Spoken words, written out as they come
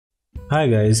Hi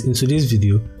guys, in today's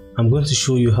video, I'm going to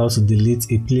show you how to delete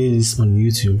a playlist on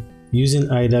YouTube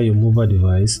using either your mobile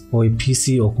device or a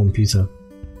PC or computer.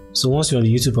 So once you're on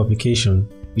the YouTube application,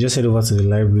 you just head over to the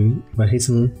library by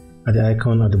hitting at the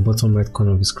icon at the bottom right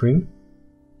corner of the screen.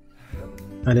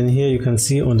 And then here you can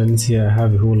see underneath here I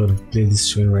have a whole lot of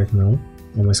playlists showing right now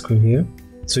on my screen here.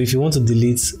 So if you want to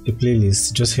delete a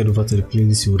playlist, just head over to the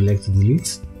playlist you would like to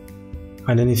delete.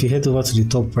 And then if you head over to the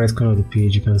top right corner of the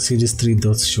page, you can see these three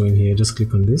dots showing here. Just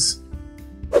click on this.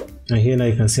 And here now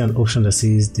you can see an option that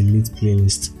says delete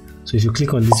playlist. So if you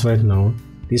click on this right now,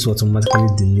 this will automatically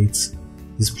delete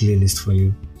this playlist for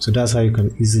you. So that's how you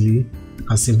can easily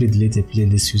and simply delete a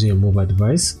playlist using your mobile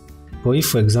device. But if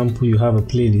for example you have a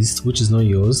playlist which is not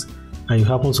yours and you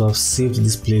happen to have saved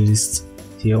this playlist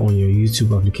here on your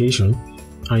YouTube application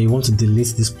and you want to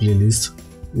delete this playlist,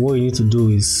 what you need to do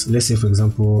is, let's say for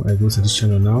example I go to this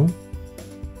channel now,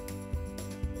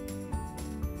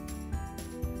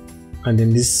 and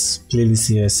then this playlist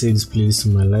here, I save this playlist to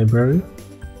my library.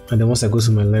 And then once I go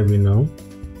to my library now,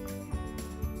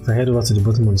 if I head over to the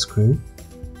bottom of the screen,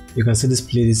 you can see this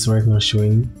playlist right now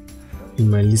showing in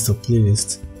my list of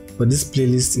playlists. But this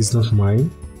playlist is not mine,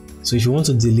 so if you want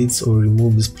to delete or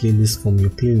remove this playlist from your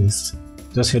playlist,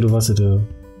 just head over to the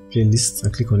playlist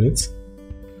and click on it.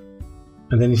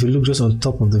 And then if you look just on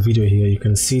top of the video here, you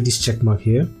can see this check mark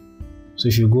here. So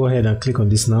if you go ahead and click on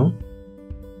this now,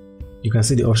 you can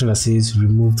see the option that says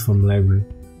removed from library.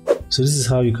 So this is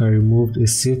how you can remove a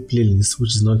saved playlist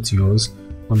which is not yours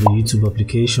on the YouTube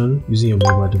application using your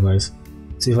mobile device.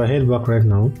 So if I head back right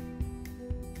now,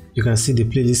 you can see the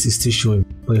playlist is still showing,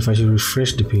 but if I should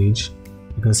refresh the page,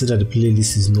 you can see that the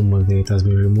playlist is no more there. It has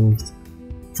been removed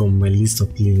from my list of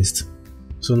playlists.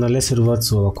 So now let's head over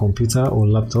to our computer or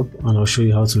laptop and I'll show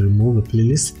you how to remove a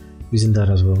playlist using that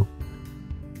as well.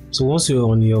 So once you're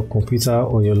on your computer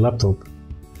or your laptop,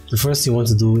 the first thing you want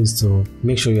to do is to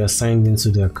make sure you are signed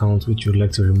into the account which you would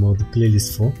like to remove the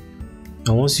playlist for.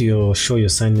 And once you're sure you're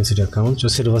signed into the account,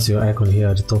 just head over to your icon here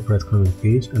at the top right corner of the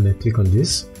page and then click on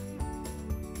this.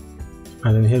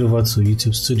 And then head over to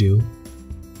YouTube Studio.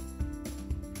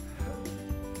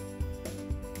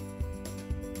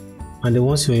 And then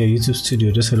once you're in your YouTube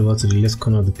Studio, just head over to the left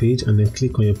corner of the page and then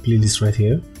click on your playlist right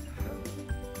here.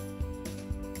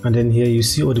 And then here you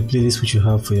see all the playlists which you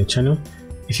have for your channel.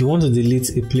 If you want to delete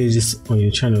a playlist on your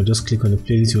channel, just click on the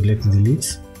playlist you would like to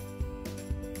delete.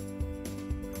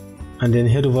 And then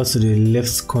head over to the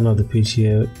left corner of the page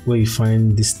here where you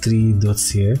find these three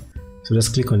dots here. So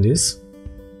just click on this.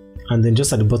 And then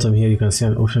just at the bottom here, you can see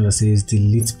an option that says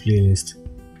delete playlist.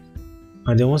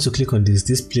 And then once you click on this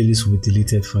playlist will be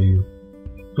deleted for you.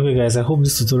 Okay guys, I hope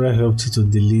this tutorial helped you to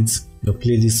delete your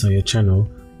playlist on your channel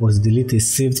or to delete a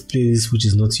saved playlist which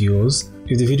is not yours.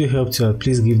 If the video helped you,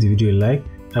 please give the video a like.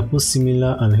 I post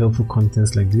similar and helpful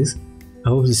contents like this. I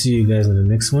hope to see you guys on the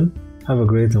next one. Have a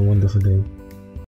great and wonderful day.